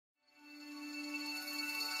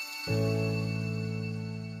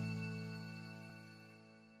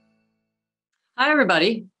Hi,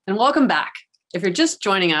 everybody, and welcome back. If you're just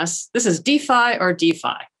joining us, this is DeFi or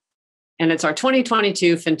DeFi, and it's our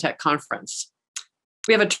 2022 FinTech conference.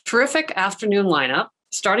 We have a terrific afternoon lineup,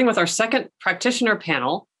 starting with our second practitioner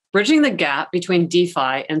panel, Bridging the Gap Between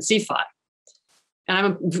DeFi and CeFi. And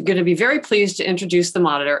I'm going to be very pleased to introduce the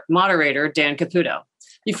moderator, Dan Caputo.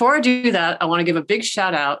 Before I do that, I want to give a big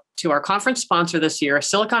shout out to our conference sponsor this year,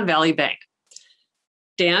 Silicon Valley Bank.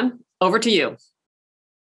 Dan, over to you.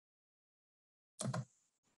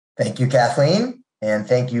 Thank you, Kathleen, and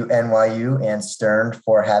thank you, NYU and Stern,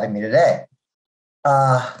 for having me today.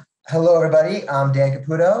 Hello, everybody. I'm Dan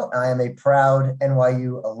Caputo. I am a proud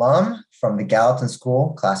NYU alum from the Gallatin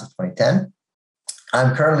School, class of 2010.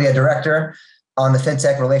 I'm currently a director on the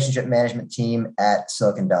FinTech relationship management team at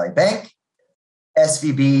Silicon Valley Bank.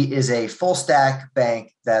 SVB is a full-stack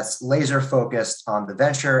bank that's laser-focused on the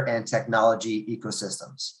venture and technology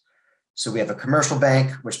ecosystems. So we have a commercial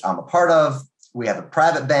bank, which I'm a part of. We have a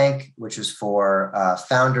private bank, which is for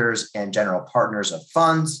founders and general partners of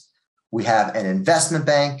funds. We have an investment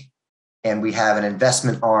bank, and we have an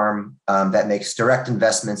investment arm that makes direct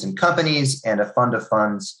investments in companies and a fund of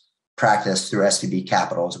funds practice through SVB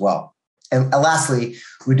Capital as well. And lastly,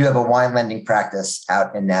 we do have a wine lending practice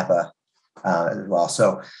out in Napa as well.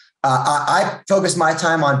 So I focus my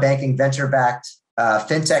time on banking venture-backed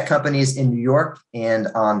FinTech companies in New York and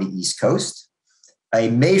on the East Coast. A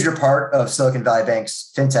major part of Silicon Valley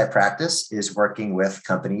Bank's FinTech practice is working with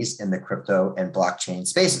companies in the crypto and blockchain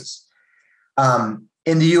spaces. In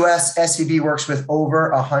the US, SVB works with over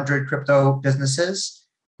 100 crypto businesses,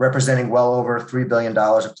 representing well over $3 billion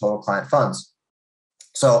of total client funds.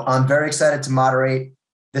 So I'm very excited to moderate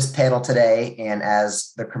this panel today. And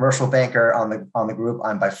as the commercial banker on the group,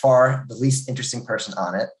 I'm by far the least interesting person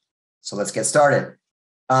on it. So let's get started.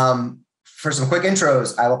 For some quick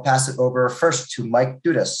intros, I will pass it over first to Mike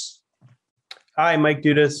Dudas. Hi, Mike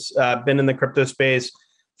Dudas. Been in the crypto space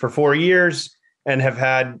for 4 years and have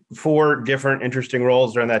had 4 different interesting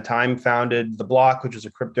roles during that time. Founded The Block, which is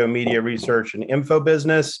a crypto media research and info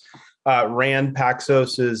business. Ran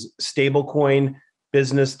Paxos's stablecoin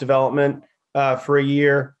business development for a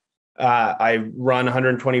year. I run a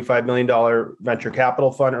 $125 million venture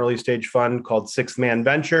capital fund, early stage fund called Sixth Man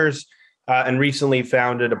Ventures. And recently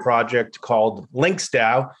founded a project called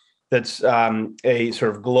LinksDAO that's a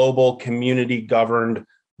sort of global community-governed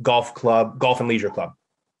golf and leisure club.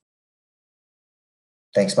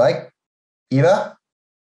 Thanks, Mike. Eva?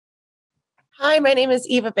 Hi, my name is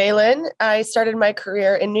Eva Beylin. I started my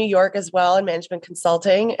career in New York as well in management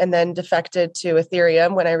consulting and then defected to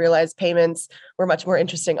Ethereum when I realized payments were much more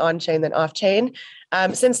interesting on-chain than off-chain.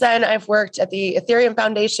 Since then, I've worked at the Ethereum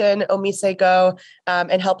Foundation, OmiseGo,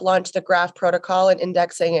 and helped launch the Graph protocol and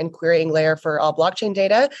indexing and querying layer for all blockchain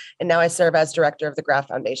data. And now I serve as director of the Graph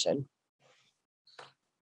Foundation.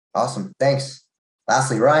 Awesome. Thanks.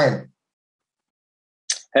 Lastly, Ryan.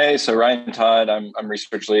 Hey, so Ryan Todd, I'm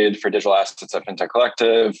research lead for digital assets at FinTech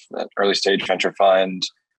Collective, an early stage venture fund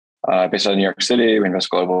based out of New York City. We invest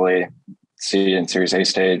globally, C and Series A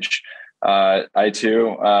stage. I guess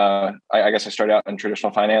I started out in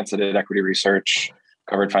traditional finance. I did equity research,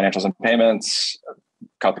 covered financials and payments,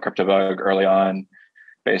 caught the crypto bug early on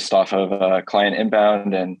based off of client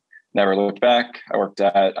inbound and never looked back. I worked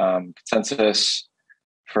at Consensus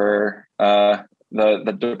for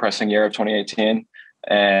the depressing year of 2018.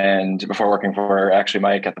 And before working for actually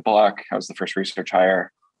Mike at The Block, I was the first research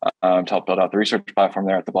hire to help build out the research platform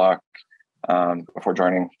there at The Block before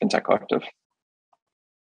joining FinTech Collective.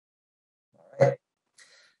 All right.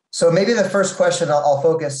 So maybe the first question, I'll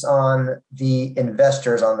focus on the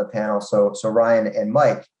investors on the panel, so Ryan and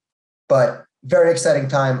Mike, but very exciting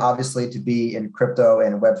time, obviously, to be in crypto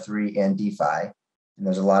and Web3 and DeFi. And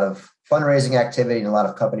there's a lot of fundraising activity and a lot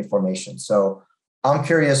of company formation. So I'm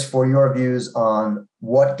curious for your views on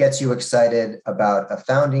what gets you excited about a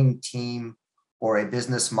founding team or a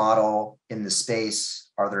business model in the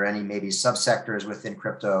space. Are there any maybe subsectors within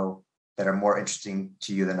crypto that are more interesting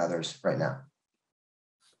to you than others right now?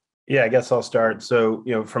 Yeah, I guess I'll start. So,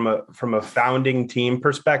 from a founding team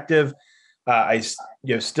perspective, I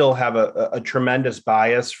still have a tremendous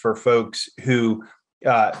bias for folks who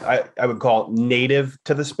I would call native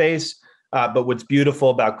to the space. But what's beautiful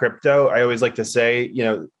about crypto, I always like to say,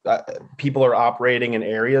 people are operating in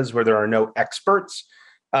areas where there are no experts,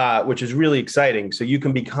 which is really exciting. So you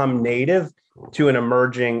can become native to an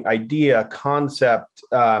emerging idea, concept,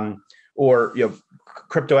 or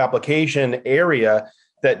crypto application area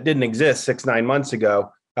that didn't exist 6-9 months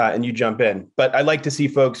ago, and you jump in. But I like to see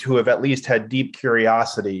folks who have at least had deep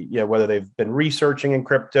curiosity, whether they've been researching in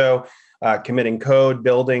crypto committing code,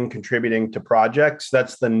 building, contributing to projects.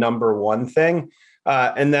 That's the number one thing.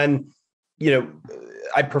 And then,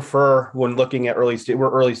 I prefer when looking at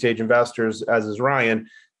we're early stage investors, as is Ryan.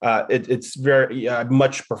 It's very, I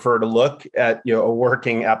much prefer to look at, a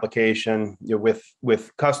working application,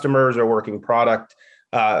 with customers or working product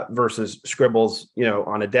versus scribbles,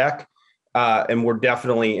 on a deck. And we're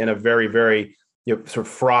definitely in a very, very, sort of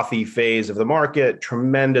frothy phase of the market,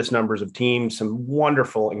 tremendous numbers of teams, some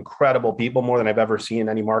wonderful, incredible people, more than I've ever seen in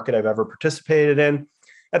any market I've ever participated in.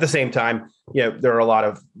 At the same time, there are a lot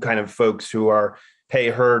of kind of folks who are, hey,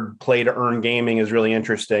 heard play to earn gaming is really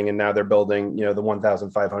interesting, and now they're building, the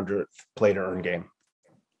 1,500th play to earn game.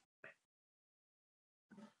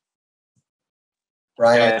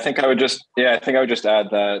 Ryan, I think I would just add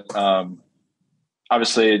that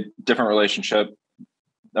obviously different relationship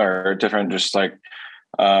or different, just like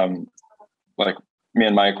me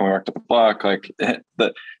and Mike when we worked at the block,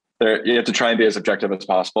 you have to try and be as objective as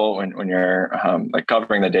possible when you're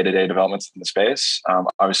covering the day-to-day developments in the space.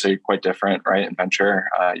 Obviously quite different, right? In venture,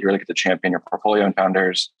 you really get to champion your portfolio and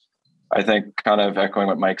founders. I think kind of echoing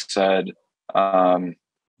what Mike said,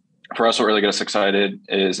 for us, what really gets us excited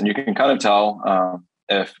is, and you can kind of tell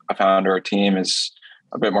if a founder or team is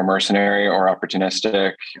a bit more mercenary or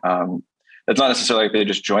opportunistic. It's not necessarily like they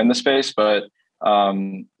just join the space, but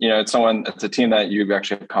it's a team that you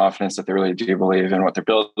actually have confidence that they really do believe in what they're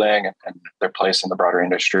building and their place in the broader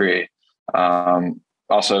industry.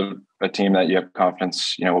 Also a team that you have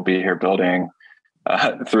confidence, will be here building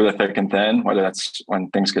through the thick and thin, whether that's when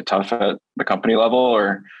things get tough at the company level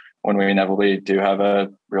or when we inevitably do have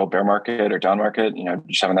a real bear market or down market,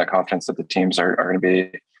 just having that confidence that the teams are going to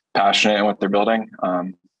be passionate in what they're building. I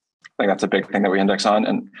think that's a big thing that we index on.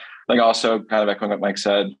 And I think also kind of echoing what Mike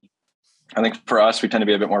said, I think for us, we tend to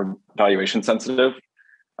be a bit more valuation sensitive,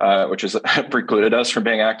 which has precluded us from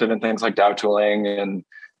being active in things like DAO tooling and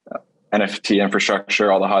NFT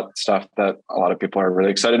infrastructure, all the hot stuff that a lot of people are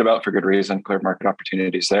really excited about for good reason, clear market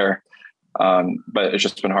opportunities there. But it's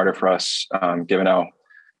just been harder for us, given how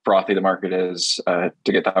frothy the market is, to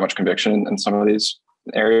get that much conviction in some of these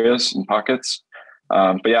areas and pockets.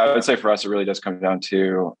 But yeah, I would say for us, it really does come down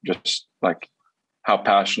to just like how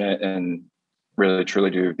passionate and really truly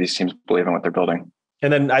do these teams believe in what they're building.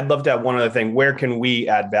 And then I'd love to have one other thing. Where can we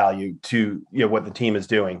add value to what the team is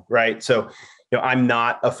doing, right? So I'm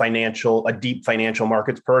not a deep financial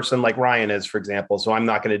markets person like Ryan is, for example. So I'm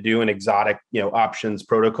not going to do an exotic options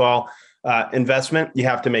protocol investment. You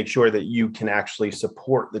have to make sure that you can actually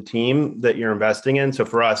support the team that you're investing in. So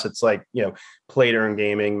for us, it's like play to earn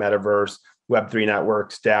gaming, metaverse, Web3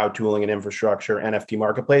 networks, DAO tooling and infrastructure, NFT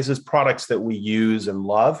marketplaces, products that we use and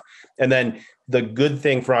love. And then the good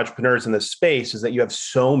thing for entrepreneurs in this space is that you have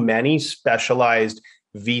so many specialized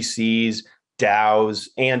VCs, DAOs,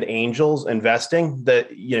 and angels investing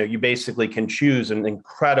that you basically can choose an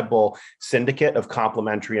incredible syndicate of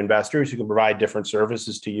complementary investors who can provide different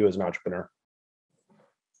services to you as an entrepreneur.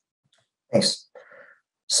 Thanks.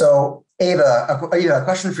 So Ava, a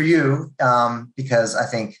question for you, because I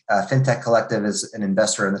think FinTech Collective is an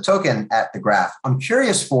investor in the token at the Graph. I'm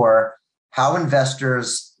curious for how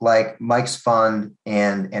investors like Mike's fund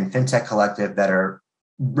and FinTech Collective that are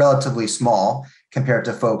relatively small compared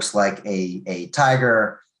to folks like a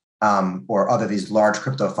Tiger or other these large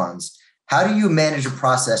crypto funds, how do you manage a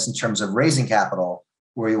process in terms of raising capital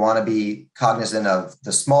where you want to be cognizant of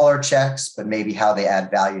the smaller checks, but maybe how they add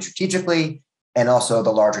value strategically, and also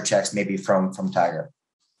the larger checks maybe from Tiger?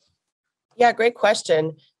 Yeah, great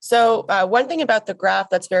question. So one thing about the Graph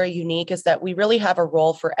that's very unique is that we really have a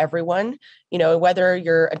role for everyone. Whether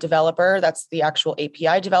you're a developer, that's the actual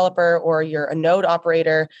API developer, or you're a node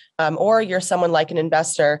operator, or you're someone like an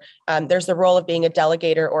investor, there's the role of being a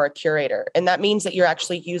delegator or a curator. And that means that you're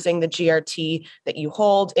actually using the GRT that you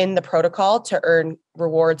hold in the protocol to earn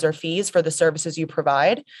rewards or fees for the services you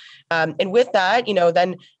provide. And with that,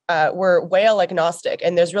 then we're whale agnostic,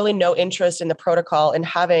 and there's really no interest in the protocol in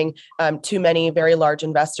having too many very large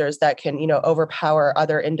investors that can, overpower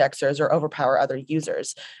other indexers or overpower other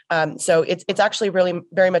users. So it's actually really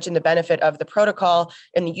very much in the benefit of the protocol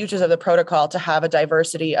and the users of the protocol to have a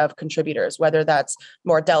diversity of contributors, whether that's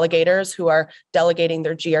more delegators who are delegating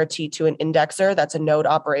their GRT to an indexer that's a node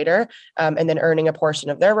operator, and then earning a portion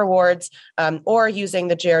of their rewards, or using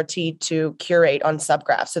the GRT to curate on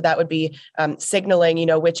subgraphs. So that would be signaling,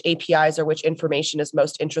 which which APIs or which information is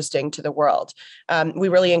most interesting to the world. We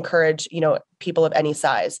really encourage, people of any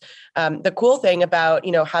size. The cool thing about,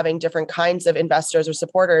 having different kinds of investors or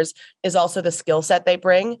supporters is also the skill set they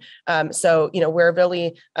bring. So, we're a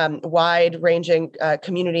really wide-ranging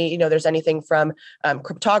community. There's anything from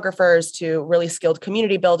cryptographers to really skilled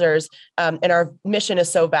community builders. And our mission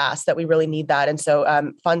is so vast that we really need that. And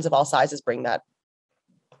so funds of all sizes bring that.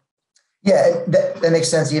 Yeah, that makes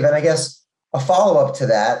sense, Eva. And I guess a follow-up to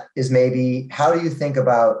that is maybe how do you think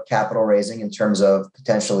about capital raising in terms of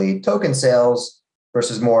potentially token sales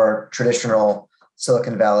versus more traditional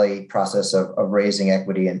Silicon Valley process of raising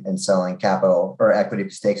equity and selling capital or equity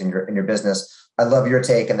stakes in your business? I'd love your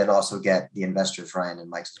take, and then also get the investors, Ryan and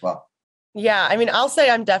Mike's as well. Yeah, I mean, I'll say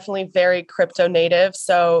I'm definitely very crypto native.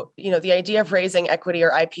 So, the idea of raising equity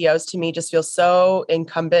or IPOs to me just feels so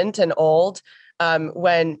incumbent and old.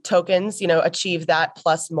 When tokens, achieve that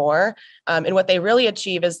plus more. And what they really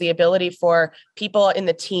achieve is the ability for people in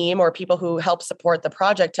the team or people who help support the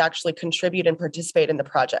project to actually contribute and participate in the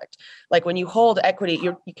project. Like when you hold equity,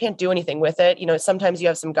 you can't do anything with it. Sometimes you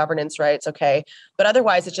have some governance rights, okay, but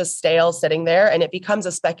otherwise it's just stale sitting there and it becomes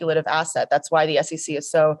a speculative asset. That's why the SEC is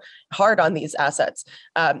so hard on these assets.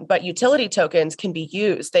 But utility tokens can be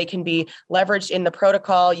used. They can be leveraged in the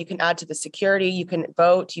protocol. You can add to the security. You can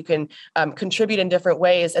vote. You can contribute in different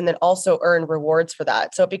ways and then also earn rewards for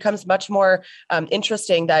that. So it becomes much more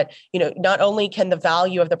interesting that, not only can the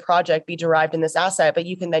value of the project be derived in this asset, but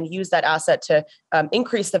you can then use that asset to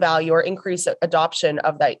increase the value or increase adoption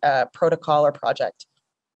of that protocol or project.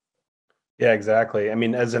 Yeah, exactly. I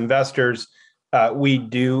mean, as investors, we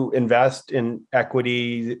do invest in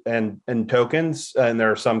equity and tokens, and there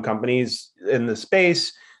are some companies in the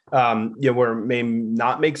space, where it may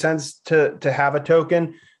not make sense to have a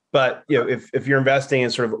token. But if you're investing in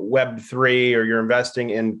sort of Web3 or you're investing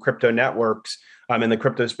in crypto networks in the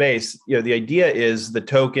crypto space, the idea is the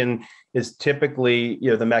token is typically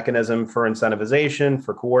the mechanism for incentivization,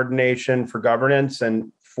 for coordination, for governance,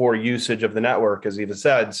 and for usage of the network, as Eva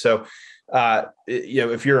said. So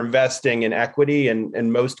if you're investing in equity, and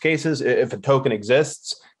in most cases, if a token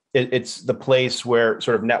exists, it's the place where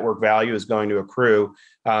sort of network value is going to accrue.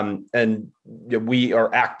 And we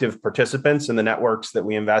are active participants in the networks that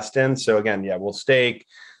we invest in. So again, we'll stake,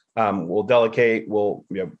 we'll delegate, we'll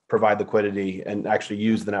provide liquidity, and actually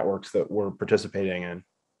use the networks that we're participating in.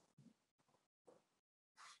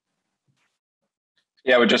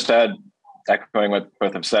 Yeah, I would just add, echoing what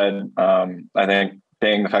both have said, I think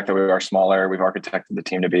being the fact that we are smaller, we've architected the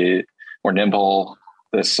team to be more nimble.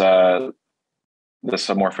 This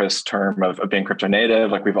amorphous term of being crypto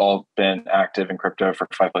native, like we've all been active in crypto for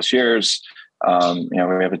 5+ years. We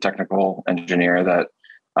have a technical engineer that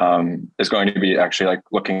is going to be actually like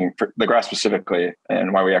looking for the graph specifically.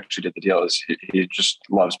 And why we actually did the deal is he just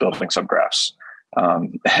loves building subgraphs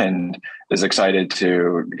and is excited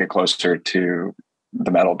to get closer to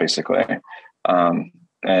the metal, basically.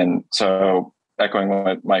 And so echoing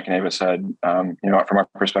what Mike and Eva said, from our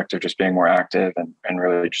perspective, just being more active and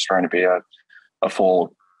really just trying to be a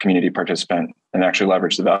full community participant and actually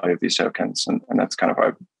leverage the value of these tokens. And that's kind of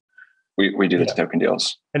why we do these token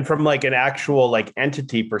deals. And from like an actual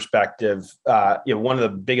entity perspective, one of the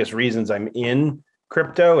biggest reasons I'm in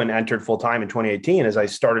crypto and entered full time in 2018 is I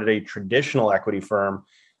started a traditional equity firm,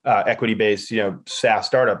 equity-based, SaaS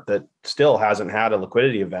startup that still hasn't had a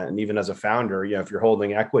liquidity event. And even as a founder, if you're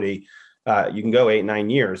holding equity, you can go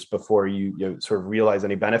 8-9 years before you sort of realize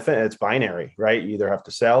any benefit. It's binary, right? You either have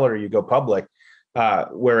to sell or you go public.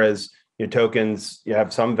 Whereas tokens, you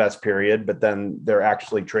have some vest period, but then they're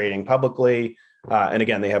actually trading publicly. And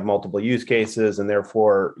again, they have multiple use cases. And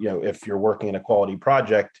therefore, if you're working in a quality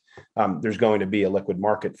project, there's going to be a liquid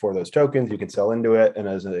market for those tokens. You can sell into it. And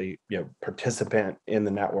as a participant in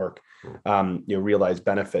the network, you realize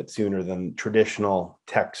benefit sooner than traditional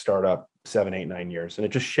tech startup 7, 8, 9 years. And it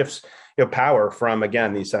just shifts power from,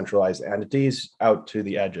 again, these centralized entities out to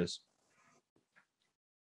the edges.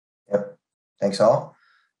 Yep. Thanks, all.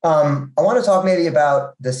 I want to talk maybe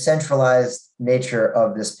about the centralized nature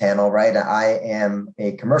of this panel, right? I am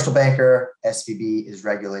a commercial banker. SVB is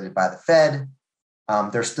regulated by the Fed.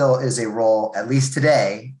 There still is a role, at least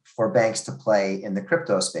today, for banks to play in the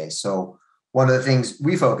crypto space. So one of the things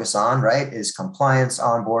we focus on, right, is compliance,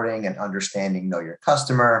 onboarding, and understanding know your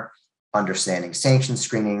customer, understanding sanction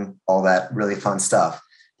screening, all that really fun stuff.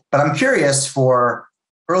 But I'm curious, for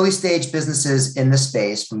early stage businesses in this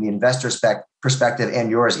space, from the investor perspective and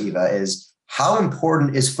yours, Eva, is how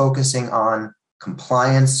important is focusing on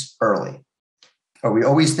compliance early? Are we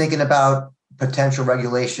always thinking about potential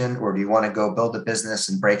regulation, or do you want to go build a business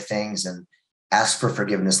and break things and ask for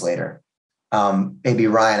forgiveness later? Maybe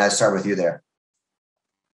Ryan, I start with you there.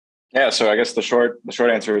 Yeah, so I guess the short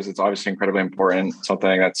answer is it's obviously incredibly important.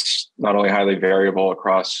 Something that's not only highly variable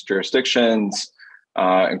across jurisdictions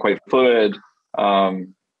and quite fluid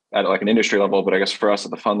at like an industry level, but I guess for us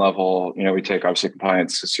at the fund level, we take obviously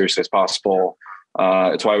compliance as seriously as possible.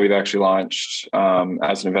 It's why we've actually launched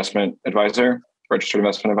as an investment advisor, registered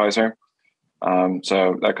investment advisor.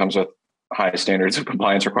 So that comes with high standards of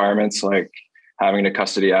compliance requirements, like having to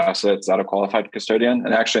custody assets out of qualified custodian.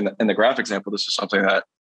 And actually in the graph example, this is something that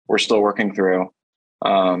we're still working through.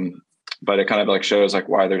 But it kind of like shows like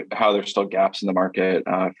how there's still gaps in the market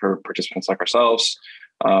for participants like ourselves.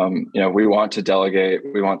 We want to delegate,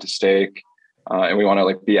 we want to stake, and we want to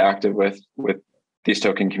like be active with these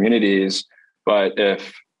token communities. But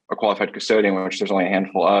if a qualified custodian, which there's only a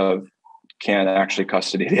handful of, can't actually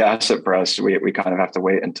custody the asset for us, we kind of have to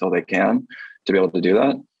wait until they can to be able to do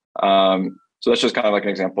that. So that's just kind of like an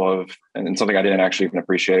example of, and something I didn't actually even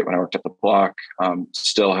appreciate when I worked at the block,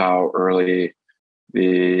 still how early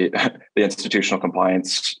the institutional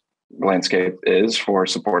compliance landscape is for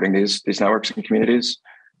supporting these networks and communities.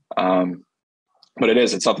 But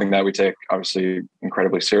it's something that we take obviously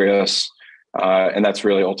incredibly serious. And that's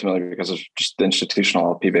really ultimately because of just the institutional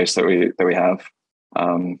LP base that we have.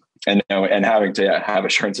 And having to have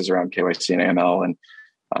assurances around KYC and AML, and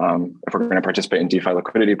if we're going to participate in DeFi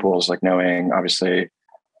liquidity pools, like knowing obviously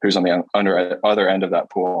who's on the other end of that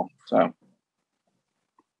pool. So,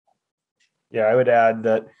 yeah, I would add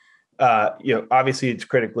that obviously it's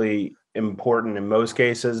critically important in most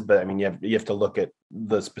cases, but I mean you have to look at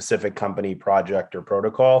the specific company, project, or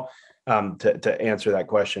protocol to answer that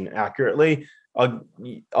question accurately.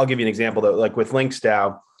 I'll give you an example though, like with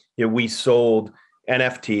LinksDAO, we sold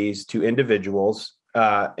NFTs to individuals,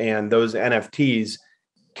 and those NFTs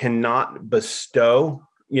cannot bestow,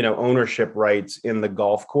 ownership rights in the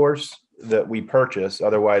golf course that we purchase.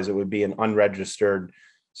 Otherwise, it would be an unregistered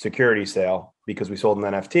security sale because we sold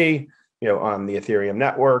an NFT, on the Ethereum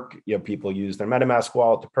network. People use their MetaMask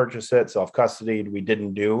wallet to purchase it, self-custodied. We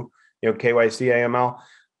didn't do, KYC AML.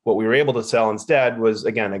 What we were able to sell instead was,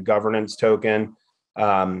 again, a governance token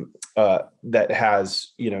that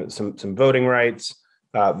has, some voting rights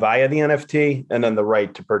via the NFT, and then the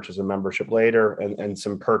right to purchase a membership later, and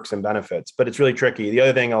some perks and benefits. But it's really tricky. The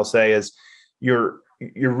other thing I'll say is you're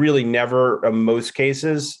really never, in most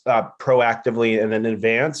cases, proactively and in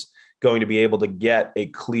advance going to be able to get a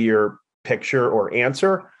clear picture or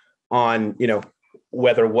answer on,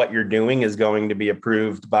 whether what you're doing is going to be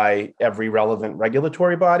approved by every relevant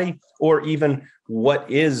regulatory body, or even what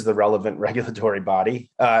is the relevant regulatory body.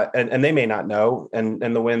 And they may not know, and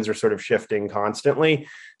the winds are sort of shifting constantly.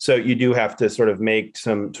 So you do have to sort of make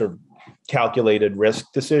some sort of calculated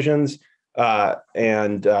risk decisions.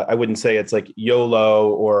 And I wouldn't say it's like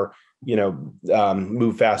YOLO or,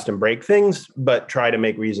 move fast and break things, but try to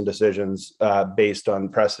make reasoned decisions based on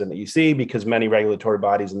precedent that you see, because many regulatory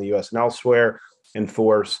bodies in the US and elsewhere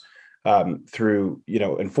enforce through,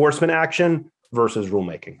 enforcement action versus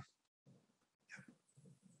rulemaking.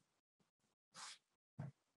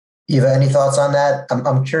 Eva, any thoughts on that?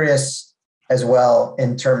 I'm curious as well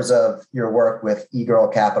in terms of your work with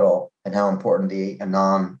eGirl Capital and how important the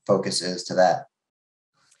Anon focus is to that.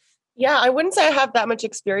 Yeah, I wouldn't say I have that much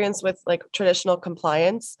experience with like traditional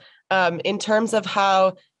compliance. In terms of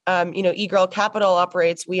how eGirl Capital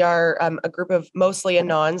operates, we are a group of mostly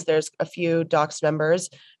Anons. There's a few docs members.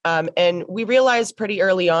 And we realized pretty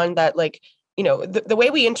early on that the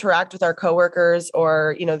way we interact with our coworkers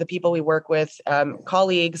or, the people we work with,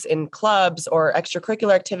 colleagues in clubs or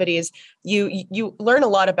extracurricular activities, you learn a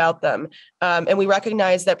lot about them. And we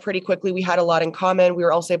recognized that pretty quickly we had a lot in common. We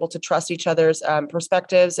were also able to trust each other's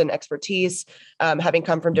perspectives and expertise, having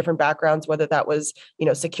come from different backgrounds, whether that was,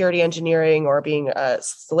 security engineering or being a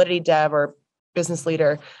Solidity dev or business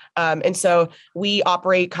leader. And so we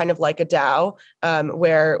operate kind of like a DAO,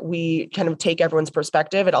 where we kind of take everyone's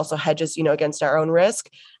perspective. It also hedges, against our own risk.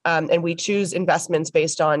 And we choose investments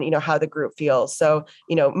based on, how the group feels. So,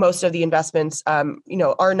 most of the investments,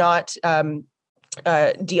 are not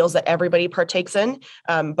deals that everybody partakes in,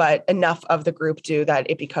 but enough of the group do that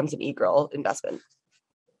it becomes an eGirl investment.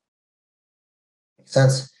 Makes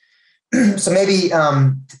sense. So maybe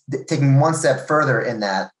taking one step further in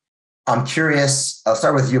that, I'm curious, I'll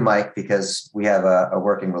start with you, Mike, because we have a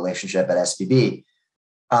working relationship at SVB.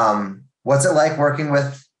 What's it like working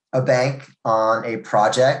with a bank on a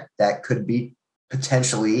project that could be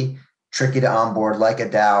potentially tricky to onboard, like a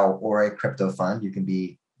DAO or a crypto fund? You can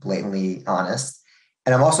be blatantly honest.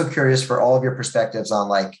 And I'm also curious for all of your perspectives on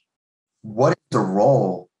what is the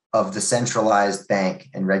role of the centralized bank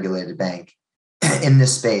and regulated bank in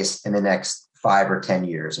this space in the next 5 or 10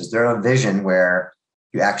 years? Is there a vision where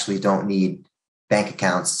you actually don't need bank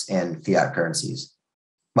accounts and fiat currencies?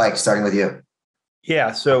 Mike, starting with you.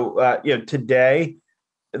 Yeah. So, today,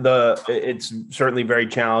 it's certainly very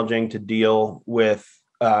challenging to deal with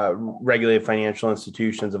regulated financial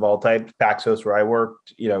institutions of all types. Paxos, where I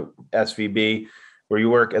worked, SVB, where you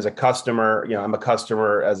work as a customer. I'm a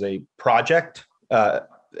customer as a project,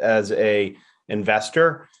 as a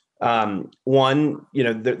investor.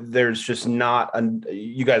 There's just not.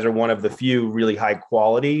 You guys are one of the few really high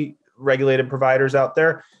quality regulated providers out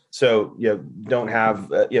there. So, don't have,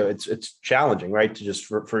 it's challenging, right? To just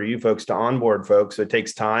for you folks to onboard folks. So it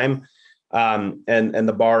takes time. And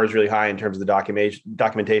the bar is really high in terms of the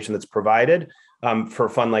documentation that's provided. For a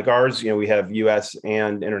fund like ours, we have US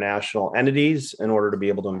and international entities in order to be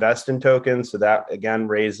able to invest in tokens. So that, again,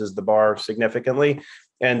 raises the bar significantly.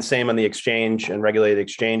 And same on the exchange and regulated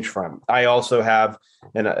exchange front. I also have,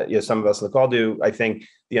 and some of us on the call do, I think,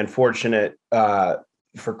 the unfortunate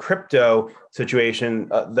for crypto situation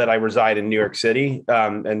that I reside in New York City,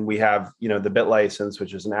 and we have the bit license,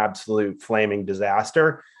 which is an absolute flaming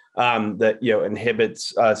disaster that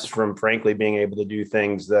inhibits us from, frankly, being able to do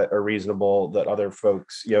things that are reasonable that other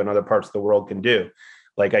folks in other parts of the world can do.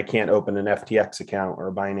 Like I can't open an FTX account or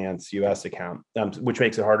a Binance US account, which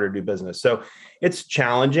makes it harder to do business. So it's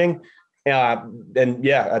challenging. And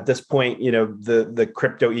yeah, at this point, the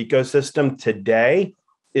crypto ecosystem today,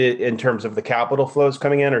 in terms of the capital flows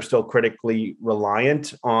coming in, are still critically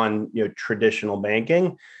reliant on traditional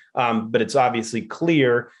banking. But it's obviously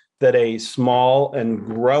clear that a small and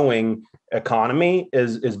growing economy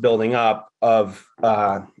is building up of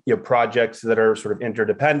projects that are sort of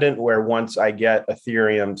interdependent, where once I get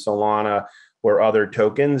Ethereum, Solana, or other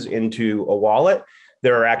tokens into a wallet,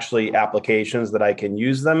 there are actually applications that I can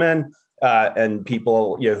use them in, and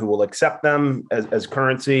people who will accept them as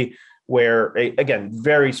currency, where, again,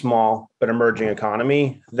 very small but emerging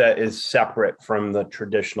economy that is separate from the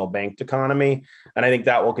traditional banked economy. And I think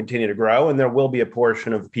that will continue to grow. And there will be a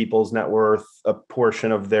portion of people's net worth, a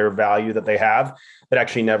portion of their value that they have that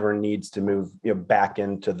actually never needs to move back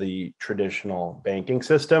into the traditional banking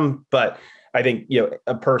system. But I think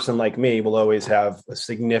a person like me will always have a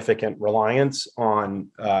significant reliance on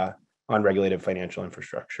regulated financial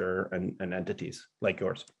infrastructure and entities like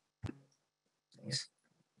yours. Thanks.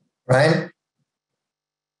 Ryan?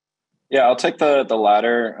 Yeah, I'll take the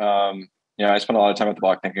latter. I spent a lot of time at the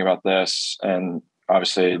block thinking about this, and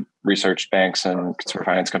obviously researched banks and consumer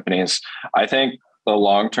finance companies. I think the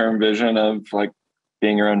long-term vision of like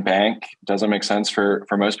being your own bank doesn't make sense for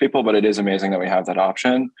most people, but it is amazing that we have that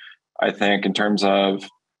option. I think in terms of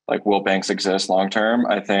like, will banks exist long-term?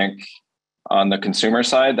 I think on the consumer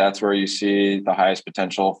side, that's where you see the highest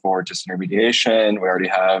potential for disintermediation. We already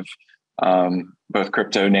have both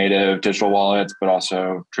crypto native digital wallets, but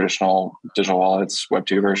also traditional digital wallets, Web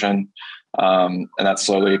 2 version. And that's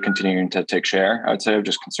slowly continuing to take share, I would say, of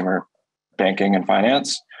just consumer banking and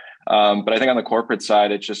finance. But I think on the corporate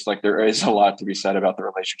side, it's just like there is a lot to be said about the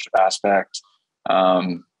relationship aspect.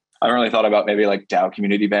 I haven't really thought about maybe like DAO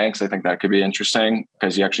community banks. I think that could be interesting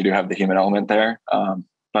because you actually do have the human element there.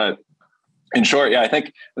 But in short, yeah, I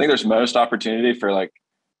think there's most opportunity for like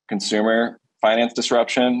consumer finance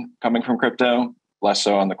disruption coming from crypto, less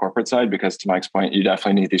so on the corporate side, because to Mike's point, you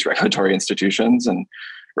definitely need these regulatory institutions and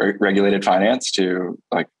regulated finance to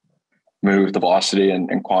like move the velocity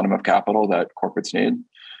and quantum of capital that corporates need.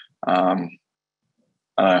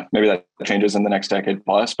 Maybe that changes in the next decade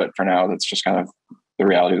plus, but for now, that's just kind of the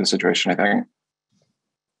reality of the situation, I think.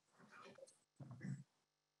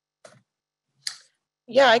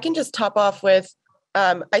 Yeah, I can just top off with,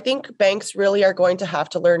 I think banks really are going to have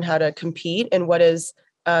to learn how to compete in what is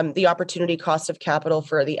the opportunity cost of capital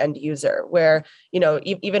for the end user, where,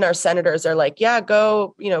 even our senators are like, yeah,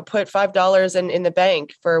 go, put $5 in the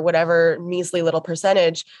bank for whatever measly little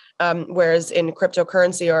percentage. Whereas in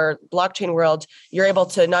cryptocurrency or blockchain world, you're able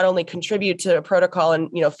to not only contribute to a protocol and,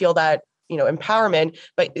 feel that, empowerment,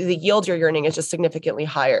 but the yield you're earning is just significantly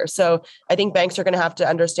higher. So I think banks are going to have to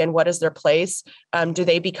understand what is their place. Do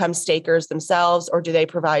they become stakers themselves, or do they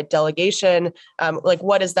provide delegation?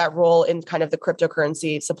 What is that role in kind of the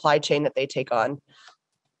cryptocurrency supply chain that they take on?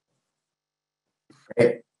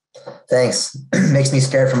 Great. Thanks. Makes me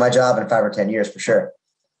scared for my job in 5 or 10 years for sure.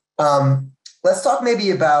 Let's talk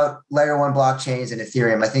maybe about layer one blockchains and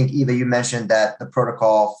Ethereum. I think, Eva, you mentioned that the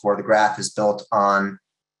protocol for the graph is built on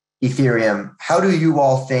Ethereum. How do you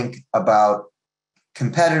all think about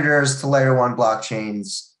competitors to layer one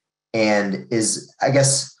blockchains? And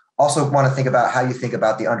also want to think about how you think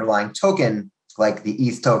about the underlying token, like the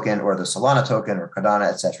ETH token or the Solana token or Cardano,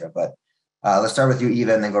 et cetera. But Let's start with you,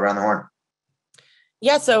 Eva, and then go around the horn.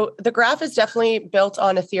 Yeah, so the graph is definitely built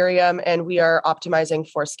on Ethereum, and we are optimizing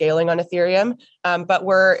for scaling on Ethereum. But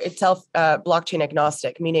we're itself blockchain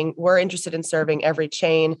agnostic, meaning we're interested in serving every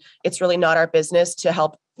chain. It's really not our business to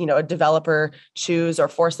help a developer choose or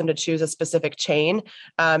force them to choose a specific chain.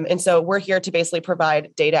 And so we're here to basically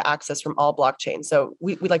provide data access from all blockchains. So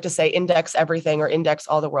we like to say index everything or index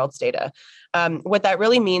all the world's data. What that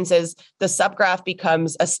really means is the subgraph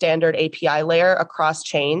becomes a standard API layer across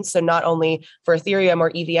chains. So not only for Ethereum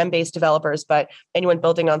or EVM-based developers, but anyone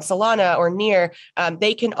building on Solana or Near,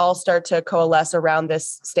 they can all start to coalesce around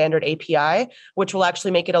this standard API, which will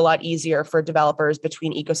actually make it a lot easier for developers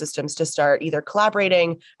between ecosystems to start either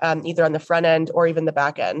collaborating, either on the front end or even the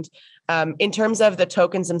back end. In terms of the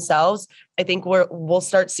tokens themselves, I think we'll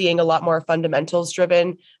start seeing a lot more fundamentals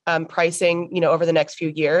driven pricing, over the next few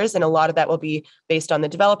years. And a lot of that will be based on the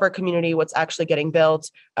developer community, what's actually getting built,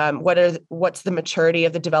 what's the maturity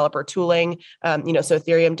of the developer tooling. So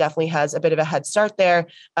Ethereum definitely has a bit of a head start there.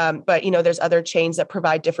 But there's other chains that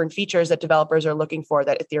provide different features that developers are looking for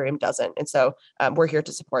that Ethereum doesn't. And so we're here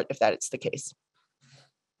to support if that is the case.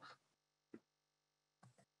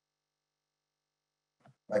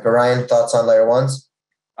 Mike Orion, thoughts on layer ones?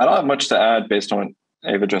 I don't have much to add based on what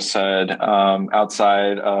Ava just said,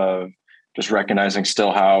 outside of just recognizing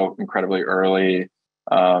still how incredibly early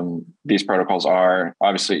these protocols are.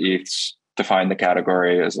 Obviously, ETH's defined the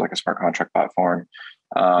category as like a smart contract platform.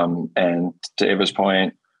 And to Ava's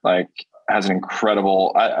point, has an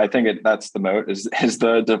incredible, I think that's the moat is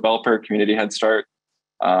the developer community head start.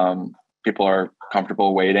 People are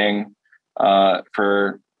comfortable waiting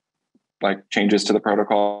for changes to the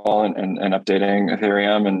protocol and updating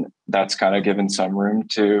Ethereum. And that's kind of given some room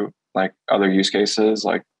to other use cases,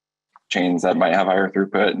 like chains that might have higher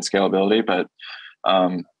throughput and scalability. But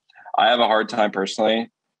I have a hard time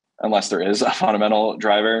personally, unless there is a fundamental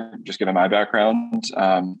driver, just given my background,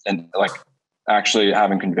 and actually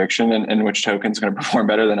having conviction in which token is going to perform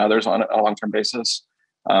better than others on a long-term basis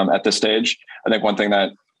at this stage. I think one thing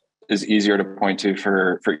that is easier to point to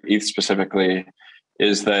for ETH specifically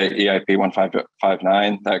is the EIP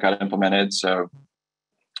 1559 that got implemented. So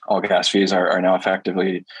all gas fees are now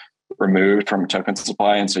effectively removed from token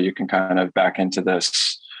supply. And so you can kind of back into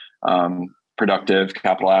this productive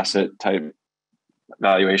capital asset type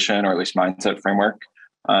valuation, or at least mindset framework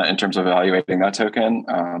in terms of evaluating that token.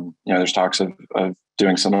 There's talks of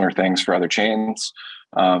doing similar things for other chains.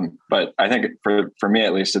 But I think for me,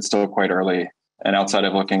 at least, it's still quite early. And outside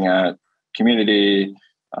of looking at community,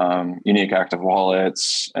 unique active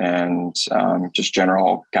wallets, and just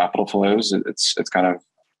general capital flows,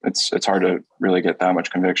 it's hard to really get that much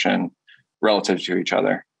conviction relative to each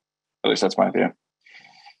other. At least that's my view.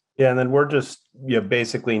 Yeah, and then we're just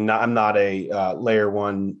basically not. I'm not a layer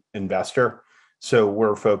one investor, so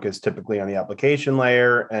we're focused typically on the application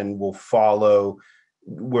layer, and we'll follow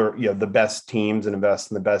where the best teams and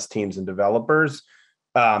invest in the best teams and developers.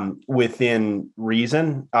 Within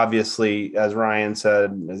reason. Obviously, as Ryan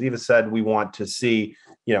said, as Eva said, we want to see,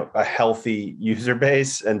 a healthy user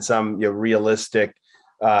base and some, realistic,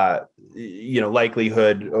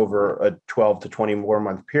 likelihood over a 12 to 24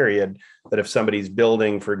 month period that if somebody's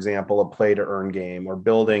building, for example, a play to earn game or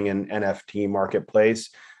building an NFT marketplace,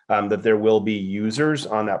 that there will be users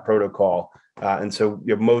on that protocol. And so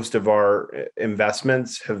most of our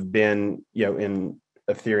investments have been, in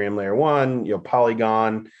Ethereum layer one,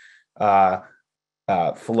 Polygon, Flow,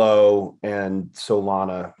 and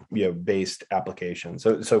Solana, based applications.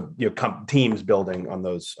 So teams building on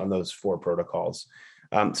those four protocols.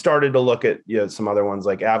 Started to look at some other ones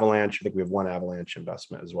like Avalanche. I think we have one Avalanche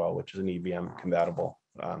investment as well, which is an EVM compatible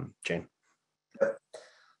chain.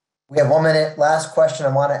 We have 1 minute. Last question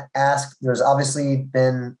I want to ask. There's obviously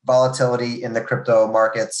been volatility in the crypto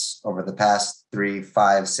markets over the past 3,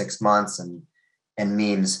 5, 6 months, and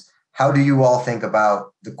memes. How do you all think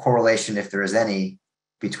about the correlation, if there is any,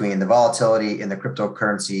 between the volatility in the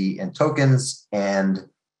cryptocurrency and tokens and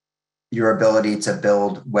your ability to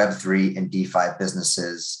build Web3 and DeFi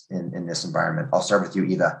businesses in this environment? I'll start with you,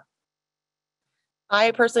 Eva.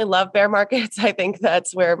 I personally love bear markets. I think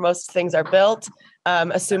that's where most things are built,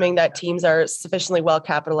 assuming that teams are sufficiently well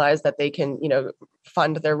capitalized that they can,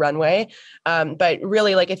 fund their runway. But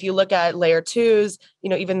really, if you look at layer twos,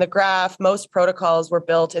 even the graph, most protocols were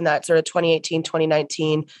built in that sort of 2018,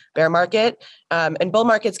 2019 bear market. And bull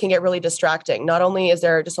markets can get really distracting. Not only is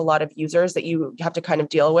there just a lot of users that you have to kind of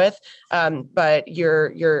deal with, but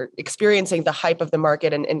you're experiencing the hype of the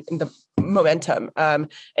market and the momentum. And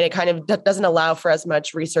it kind of doesn't allow for as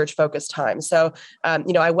much research focused time. So,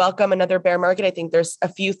 I welcome another bear market. I think there's a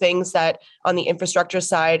few things that on the infrastructure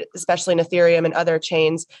side, especially in Ethereum and other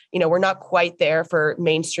chains, we're not quite there for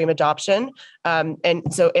mainstream adoption. And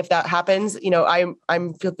so if that happens,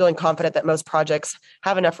 I'm feeling confident that most projects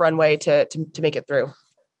have enough runway to make it through.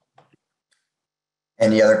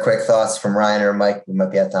 Any other quick thoughts from Ryan or Mike? We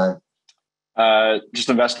might be at time. Just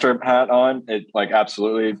investor hat on it. Like,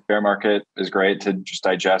 absolutely, bear market is great to just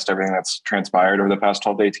digest everything that's transpired over the past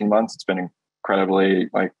 12 to 18 months. It's been incredibly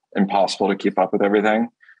impossible to keep up with everything.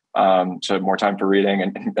 So more time for reading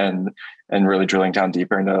and really drilling down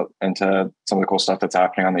deeper into some of the cool stuff that's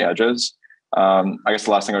happening on the edges. I guess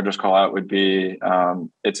the last thing I would just call out would be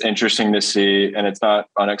it's interesting to see, and it's not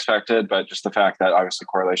unexpected, but just the fact that obviously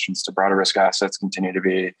correlations to broader risk assets continue to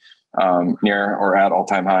be near or at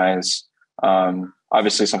all-time highs.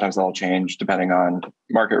 Obviously, sometimes they'll change depending on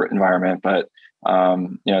market environment, but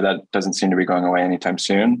that doesn't seem to be going away anytime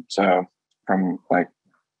soon. So from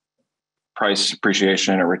price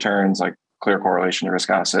appreciation or returns, clear correlation to risk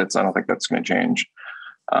assets, I don't think that's going to change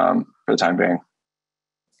for the time being.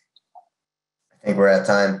 I think we're at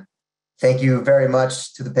time. Thank you very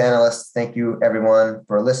much to the panelists. Thank you, everyone,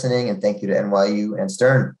 for listening, and thank you to NYU and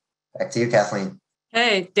Stern. Back to you, Kathleen.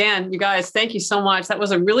 Hey, Dan, you guys, thank you so much. That was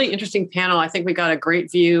a really interesting panel. I think we got a great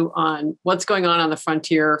view on what's going on the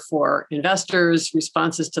frontier for investors,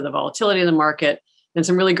 responses to the volatility in the market, and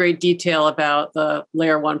some really great detail about the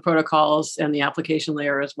layer one protocols and the application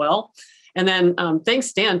layer as well. And then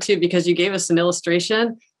thanks, Dan, too, because you gave us an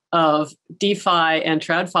illustration of DeFi and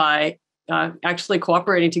TradFi actually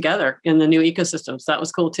cooperating together in the new ecosystems. That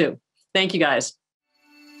was cool, too. Thank you, guys.